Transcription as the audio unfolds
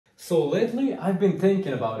So lately I've been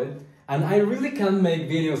thinking about it, and I really can't make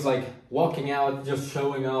videos like walking out, just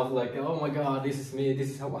showing off like, oh my god, this is me, this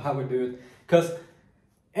is how I do it. Because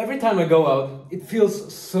every time I go out, it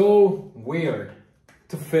feels so weird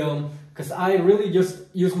to film, because I really just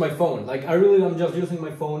use my phone. Like I'm just using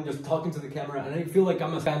my phone, just talking to the camera, and I feel like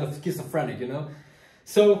I'm a kind of schizophrenic, you know?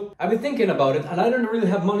 So I've been thinking about it, and I don't really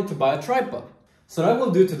have money to buy a tripod. So what I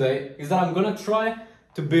will do today is that I'm gonna try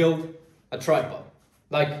to build a tripod.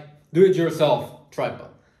 Like, do-it-yourself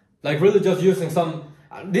tripod. Like really just using some...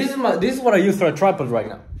 This is what I use for a tripod right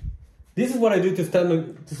now. This is what I do to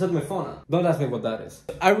set my phone up. Don't ask me what that is.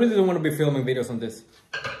 I really don't want to be filming videos on this.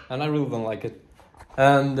 And I really don't like it.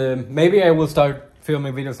 And maybe I will start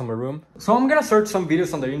filming videos on my room. So I'm gonna search some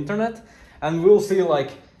videos on the internet, and we'll see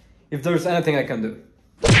like if there's anything I can do.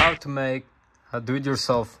 How to make a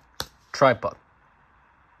do-it-yourself tripod.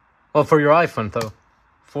 Well, for your iPhone though.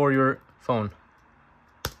 For your phone.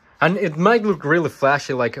 And it might look really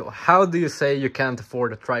flashy, like how do you say you can't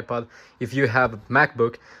afford a tripod if you have a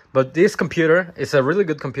MacBook? But this computer is a really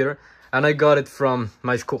good computer, and I got it from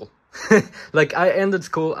my school. Like I ended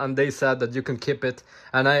school and they said that you can keep it,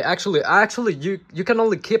 and you can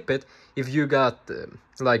only keep it if you got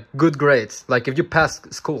like good grades, like if you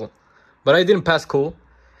passed school. But I didn't pass school,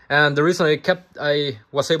 and the reason I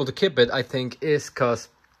was able to keep it, I think, is because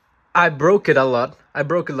I broke it a lot. I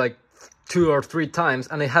broke it like 2 or 3 times,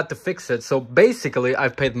 and I had to fix it. So basically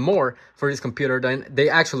I've paid more for this computer than they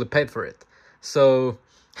actually paid for it. So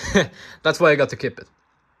that's why I got to keep it.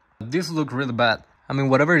 This look really bad. I mean,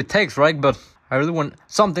 whatever it takes, right? But I really want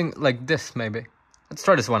something like this, maybe. Let's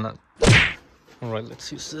try this one out. Alright, let's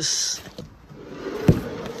use this.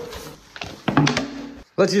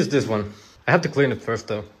 Let's use this one. I have to clean it first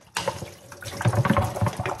though.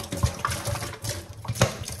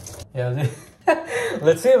 Yeah.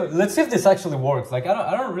 Let's see if this actually works. Like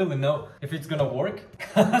I don't really know if it's gonna work.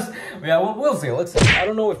 Yeah, we'll see. Let's see. I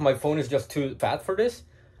don't know if my phone is just too fat for this,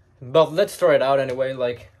 but let's try it out anyway.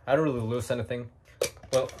 Like I don't really lose anything.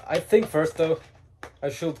 Well, I think first though, I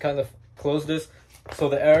should kind of close this so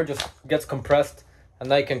the air just gets compressed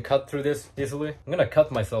and I can cut through this easily. I'm gonna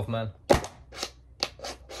cut myself, man.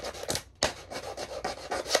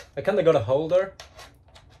 I kinda got a hole there.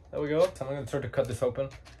 There we go. So I'm gonna try to cut this open.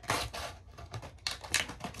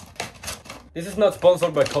 This is not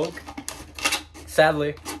sponsored by Coke,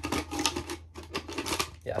 sadly.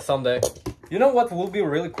 Yeah, someday. You know what would be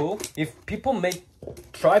really cool? If people make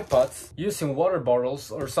tripods using water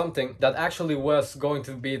bottles or something that actually was going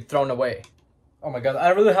to be thrown away. Oh my god, I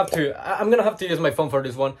really have to... I'm gonna have to use my phone for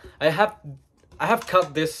this one. I have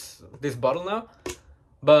cut this bottle now,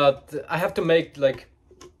 but I have to make like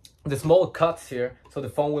the small cuts here so the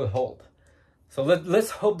phone will hold. So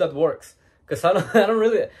let's hope that works. Because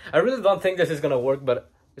I really don't think this is gonna work,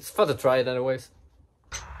 but it's fun to try it anyways.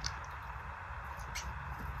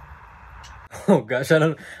 Oh gosh, I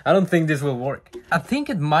don't think this will work. I think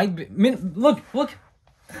it might be. I mean, look.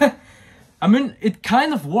 I mean, it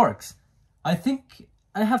kind of works. I think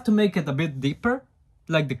I have to make it a bit deeper,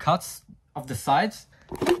 like the cuts of the sides.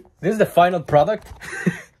 This is the final product.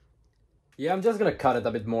 Yeah, I'm just gonna cut it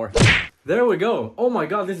a bit more. There we go. Oh my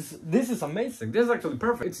god, this is amazing. This is actually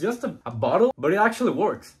perfect. It's just a bottle, but it actually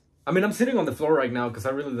works. I mean, I'm sitting on the floor right now because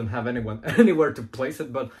I really don't have anywhere to place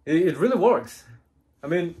it, but it really works. I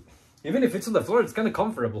mean, even if it's on the floor, it's kind of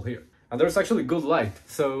comfortable here. And there's actually good light.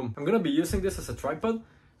 So I'm gonna be using this as a tripod.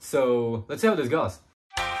 So let's see how this goes.